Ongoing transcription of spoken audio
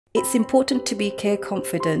It's important to be care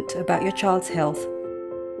confident about your child's health.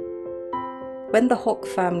 When the Hawk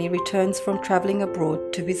family returns from traveling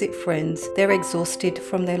abroad to visit friends, they're exhausted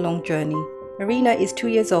from their long journey. Irina is 2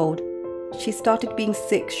 years old. She started being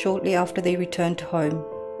sick shortly after they returned home.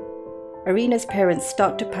 Irina's parents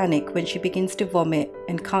start to panic when she begins to vomit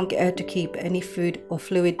and can't get her to keep any food or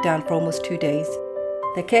fluid down for almost 2 days.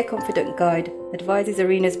 The Care Confident Guide advises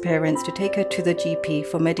Irina's parents to take her to the GP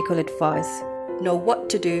for medical advice. Know what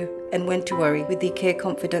to do and when to worry with the Care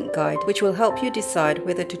Confident Guide, which will help you decide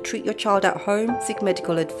whether to treat your child at home, seek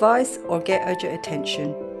medical advice, or get urgent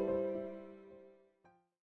attention.